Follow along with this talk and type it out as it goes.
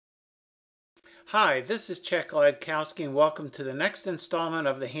Hi, this is Chet Gladkowski, and welcome to the next installment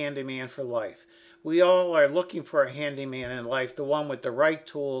of the Handyman for Life. We all are looking for a handyman in life, the one with the right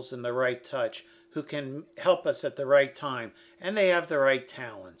tools and the right touch, who can help us at the right time, and they have the right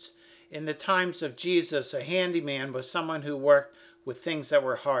talents. In the times of Jesus, a handyman was someone who worked with things that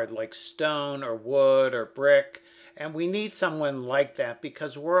were hard, like stone or wood or brick. And we need someone like that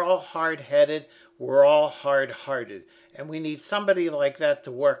because we're all hard-headed, we're all hard-hearted, and we need somebody like that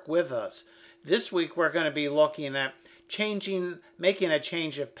to work with us. This week we're going to be looking at making a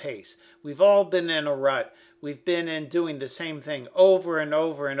change of pace. We've all been in a rut. We've been in doing the same thing over and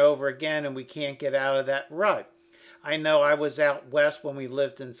over and over again, and we can't get out of that rut. I know I was out west when we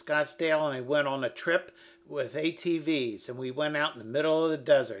lived in Scottsdale, and I went on a trip with ATVs, and we went out in the middle of the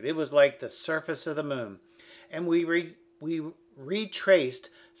desert. It was like the surface of the moon. And we retraced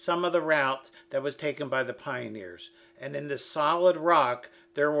some of the route that was taken by the pioneers. And in the solid rock,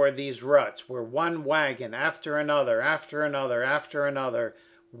 there were these ruts where one wagon after another, after another, after another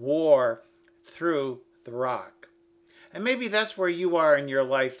wore through the rock. And maybe that's where you are in your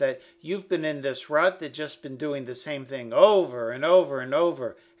life, that you've been in this rut, that just been doing the same thing over and over and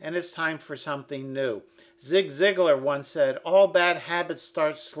over, and it's time for something new. Zig Ziglar once said, all bad habits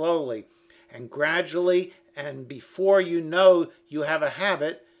start slowly, and gradually, and before you know you have a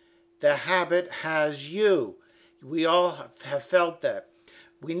habit, the habit has you. We all have felt that.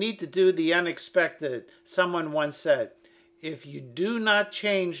 We need to do the unexpected. Someone once said, if you do not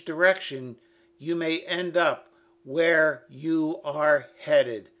change direction, you may end up where you are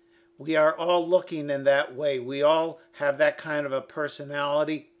headed. We are all looking in that way. We all have that kind of a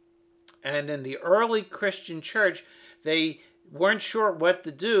personality. And in the early Christian church, they weren't sure what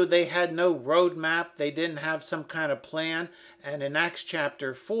to do. They had no roadmap. They didn't have some kind of plan. And in Acts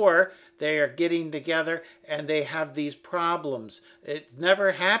chapter 4, they are getting together and they have these problems. It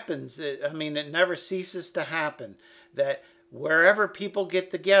never happens. It never ceases to happen that wherever people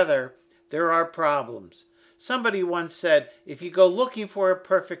get together, there are problems. Somebody once said, if you go looking for a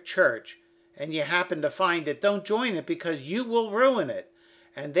perfect church and you happen to find it, don't join it because you will ruin it.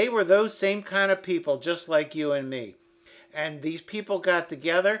 And they were those same kind of people, just like you and me. And these people got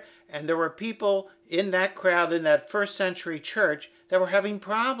together, and there were people in that crowd in that first century church that were having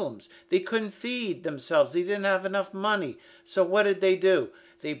problems. They couldn't feed themselves. They didn't have enough money. So what did they do?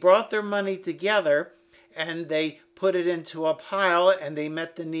 They brought their money together and they put it into a pile and they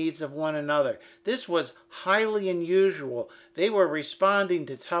met the needs of one another. This was highly unusual. They were responding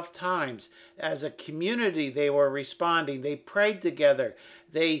to tough times. As a community, they were responding. They prayed together.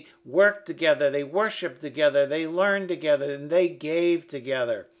 They worked together. They worshiped together. They learned together, and they gave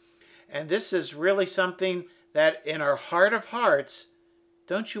together. And this is really something that in our heart of hearts,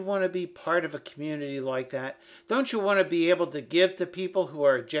 don't you want to be part of a community like that? Don't you want to be able to give to people who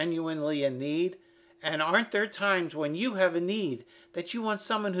are genuinely in need? And aren't there times when you have a need that you want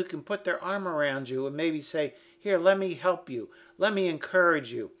someone who can put their arm around you and maybe say, here, let me help you. Let me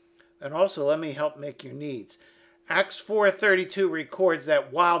encourage you. And also let me help make your needs. Acts 4:32 records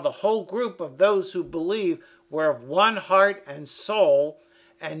that while the whole group of those who believed were of one heart and soul,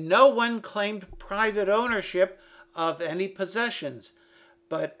 and no one claimed private ownership of any possessions,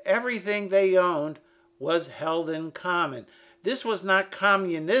 but everything they owned was held in common. This was not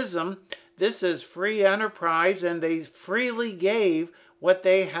communism. This is free enterprise, and they freely gave what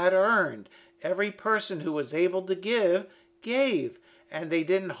they had earned. Every person who was able to give, gave. And they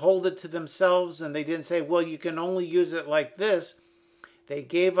didn't hold it to themselves, and they didn't say, well, you can only use it like this. They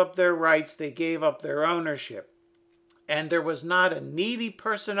gave up their rights. They gave up their ownership. And there was not a needy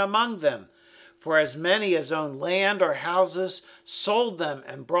person among them. For as many as owned land or houses sold them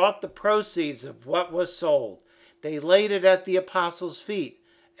and brought the proceeds of what was sold. They laid it at the apostles' feet,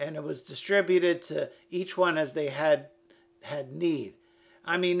 and it was distributed to each one as they had need.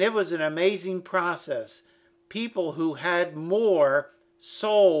 It was an amazing process. People who had more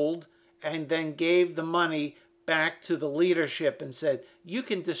sold and then gave the money back to the leadership and said, you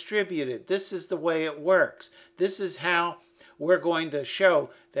can distribute it. This is the way it works. This is how we're going to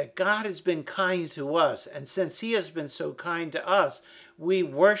show that God has been kind to us. And since he has been so kind to us, we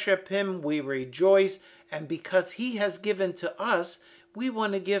worship him, we rejoice, and because he has given to us, we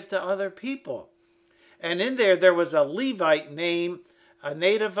want to give to other people. And in there was a Levite named, a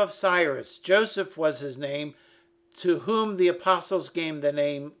native of Cyrus. Joseph was his name, to whom the apostles gave him the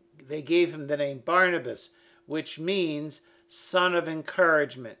name Barnabas, which means son of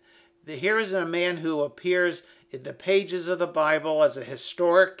encouragement. Here is a man who appears in the pages of the Bible as a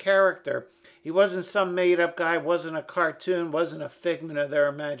historic character. He wasn't some made-up guy, wasn't a cartoon, wasn't a figment of their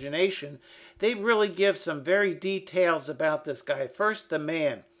imagination. They really give some very details about this guy. First, the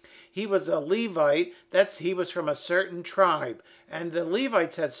man. He was a Levite. He was from a certain tribe. And the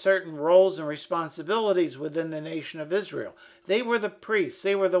Levites had certain roles and responsibilities within the nation of Israel. They were the priests.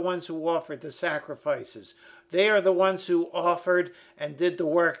 They were the ones who offered the sacrifices. They are the ones who offered and did the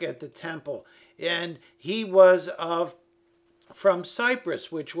work at the temple. And he was from Cyprus,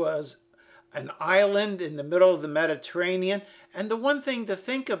 which was an island in the middle of the Mediterranean. And the one thing to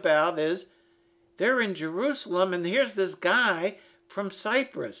think about is they're in Jerusalem, and here's this guy from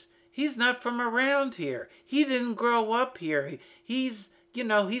Cyprus. He's not from around here. He didn't grow up here. He's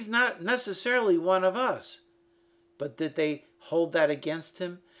not necessarily one of us. But did they hold that against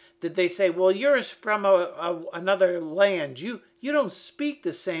him? Did they say, well, you're from another land. You don't speak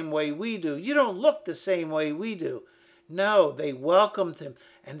the same way we do. You don't look the same way we do. No, they welcomed him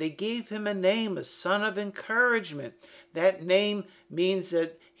and they gave him a name, a son of encouragement. That name means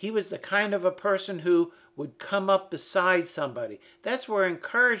that he was the kind of a person who would come up beside somebody. That's where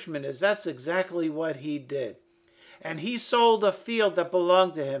encouragement is. That's exactly what he did. And he sold a field that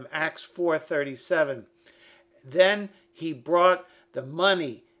belonged to him, Acts 4:37. Then he brought the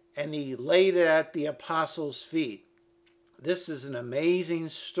money and he laid it at the apostles' feet. This is an amazing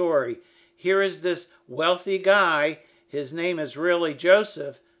story. Here is this wealthy guy. His name is really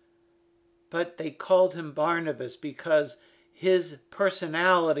Joseph, but they called him Barnabas because his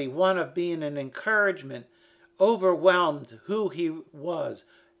personality, one of being an encouragement, overwhelmed who he was,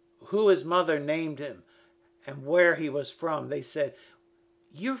 who his mother named him, and where he was from. They said,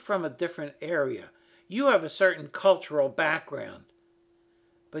 you're from a different area. You have a certain cultural background.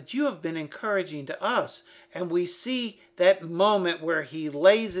 But you have been encouraging to us. And we see that moment where he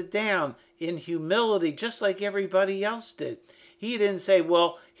lays it down in humility, just like everybody else did. He didn't say,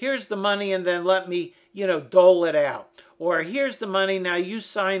 well, here's the money and then let me, dole it out. Or here's the money, now you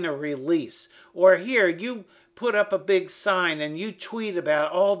sign a release. Or here, you put up a big sign and you tweet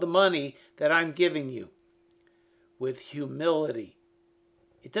about all the money that I'm giving you. With humility.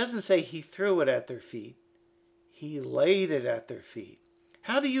 It doesn't say he threw it at their feet. He laid it at their feet.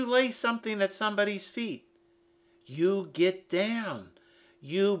 How do you lay something at somebody's feet? You get down.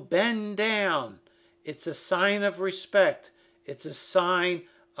 You bend down. It's a sign of respect. It's a sign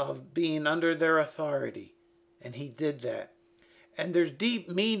of being under their authority. And he did that. And there's deep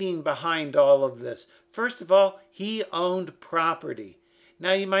meaning behind all of this. First of all, he owned property.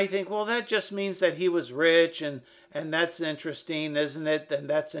 Now you might think, well, that just means that he was rich and that's interesting, isn't it? And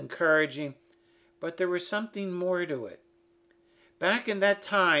that's encouraging. But there was something more to it. Back in that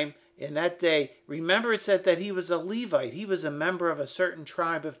time, in that day, remember it said that he was a Levite. He was a member of a certain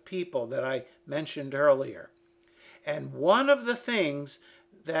tribe of people that I mentioned earlier. And one of the things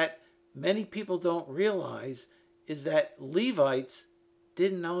that many people don't realize is that Levites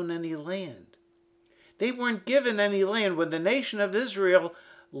didn't own any land. They weren't given any land. When the nation of Israel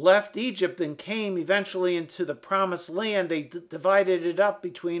left Egypt and came eventually into the promised land, they divided it up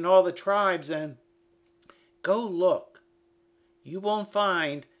between all the tribes. And go look. You won't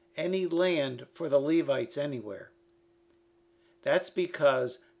find any land for the Levites anywhere. That's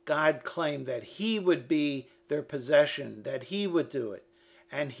because God claimed that he would be their possession, that he would do it.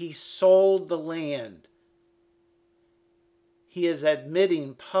 And he sold the land. He is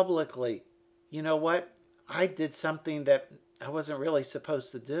admitting publicly, you know what? I did something that I wasn't really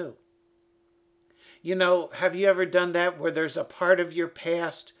supposed to do. Have you ever done that where there's a part of your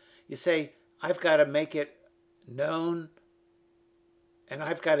past, you say, I've got to make it known and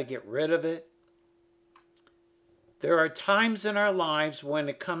I've got to get rid of it? There are times in our lives when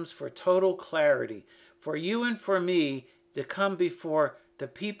it comes for total clarity, for you and for me to come before the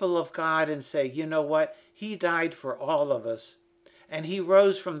people of God and say, you know what? He died for all of us and he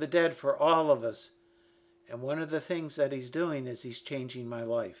rose from the dead for all of us. And one of the things that he's doing is he's changing my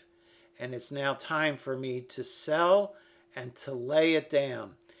life. And it's now time for me to sell and to lay it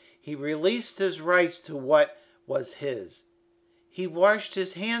down. He released his rights to what was his. He washed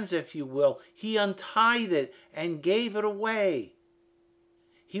his hands, if you will. He untied it and gave it away.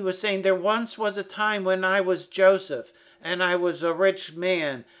 He was saying, there once was a time when I was Joseph and I was a rich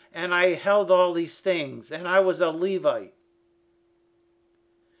man and I held all these things and I was a Levite.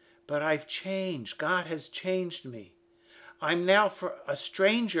 But I've changed. God has changed me. I'm now a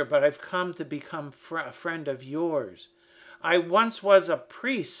stranger, but I've come to become a friend of yours. I once was a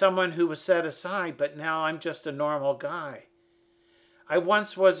priest, someone who was set aside, but now I'm just a normal guy. I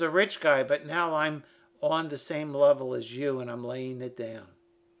once was a rich guy, but now I'm on the same level as you and I'm laying it down.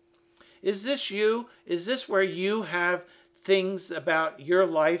 Is this you? Is this where you have things about your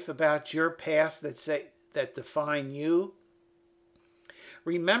life, about your past that define you?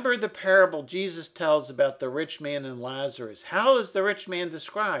 Remember the parable Jesus tells about the rich man and Lazarus. How is the rich man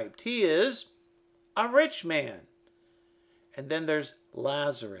described? He is a rich man. And then there's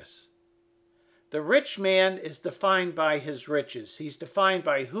Lazarus. The rich man is defined by his riches. He's defined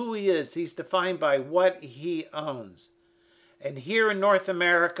by who he is. He's defined by what he owns. And here in North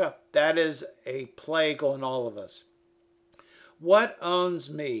America, that is a plague on all of us. What owns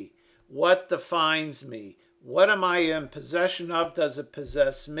me? What defines me? What am I in possession of? Does it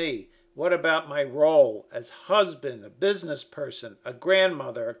possess me? What about my role as husband, a business person, a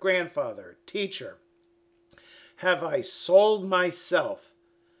grandmother, a grandfather, a teacher? Have I sold myself,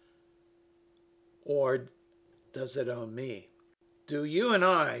 or does it own me? Do you and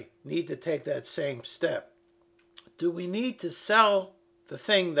I need to take that same step? Do we need to sell the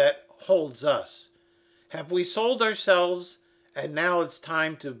thing that holds us? Have we sold ourselves and now it's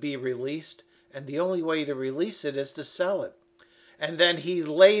time to be released? And the only way to release it is to sell it. And then he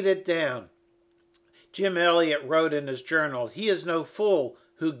laid it down. Jim Elliot wrote in his journal, "He is no fool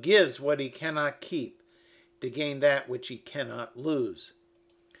who gives what he cannot keep to gain that which he cannot lose."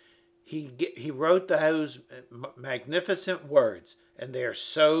 He wrote those magnificent words, and they are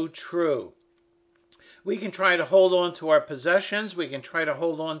so true. We can try to hold on to our possessions. We can try to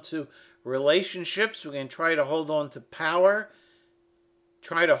hold on to relationships. We can try to hold on to power.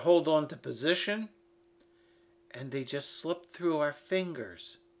 Try to hold on to position. And they just slip through our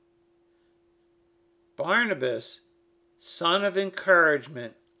fingers. Barnabas, son of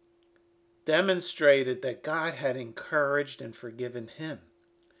encouragement, demonstrated that God had encouraged and forgiven him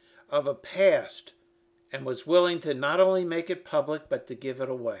of a past and was willing to not only make it public but to give it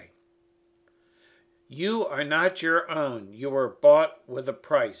away. You are not your own. You were bought with a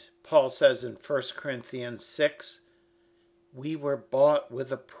price. Paul says in 1 Corinthians 6, we were bought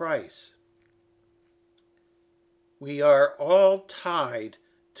with a price. We are all tied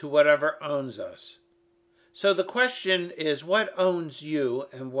to whatever owns us. So the question is, what owns you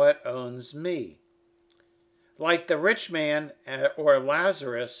and what owns me? Like the rich man or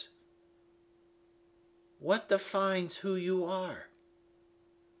Lazarus, what defines who you are?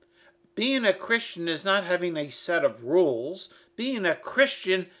 Being a Christian is not having a set of rules. Being a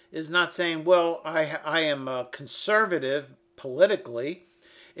Christian is not saying, well, I am a conservative politically.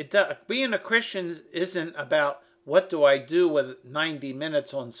 Being a Christian isn't about what do I do with 90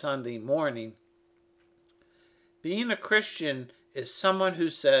 minutes on Sunday morning. Being a Christian is someone who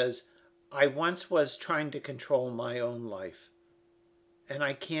says, I once was trying to control my own life, and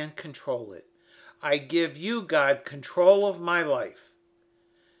I can't control it. I give you, God, control of my life.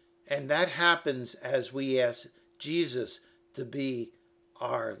 And that happens as we ask Jesus to be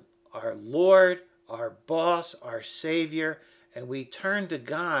our Lord, our boss, our Savior, and we turn to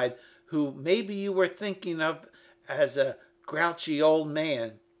God, who maybe you were thinking of as a grouchy old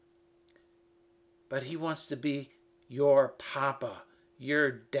man, but he wants to be your papa, your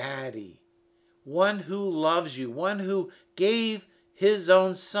daddy, one who loves you, one who gave his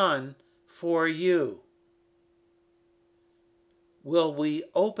own son for you. Will we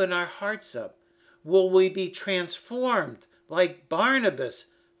open our hearts up? Will we be transformed like Barnabas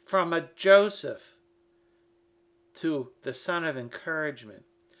from a Joseph to the son of encouragement?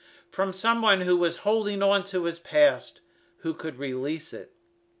 From someone who was holding on to his past, who could release it.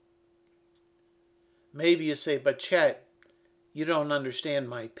 Maybe you say, but Chet, you don't understand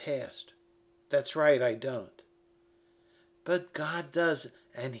my past. That's right, I don't. But God does,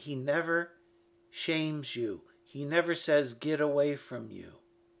 and he never shames you. He never says, get away from you.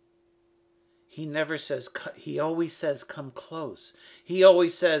 He never says, he always says, come close. He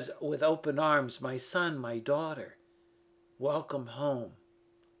always says, with open arms, my son, my daughter, welcome home.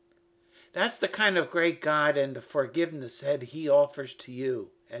 That's the kind of great God and the forgiveness that he offers to you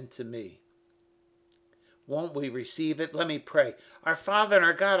and to me. Won't we receive it? Let me pray. Our Father and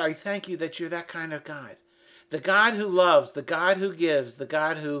our God, I thank you that you're that kind of God. The God who loves, the God who gives, the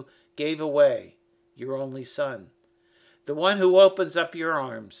God who gave away your only Son. The one who opens up your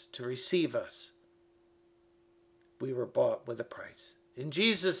arms to receive us. We were bought with a price. In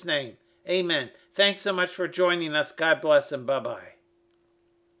Jesus' name, amen. Thanks so much for joining us. God bless and bye-bye.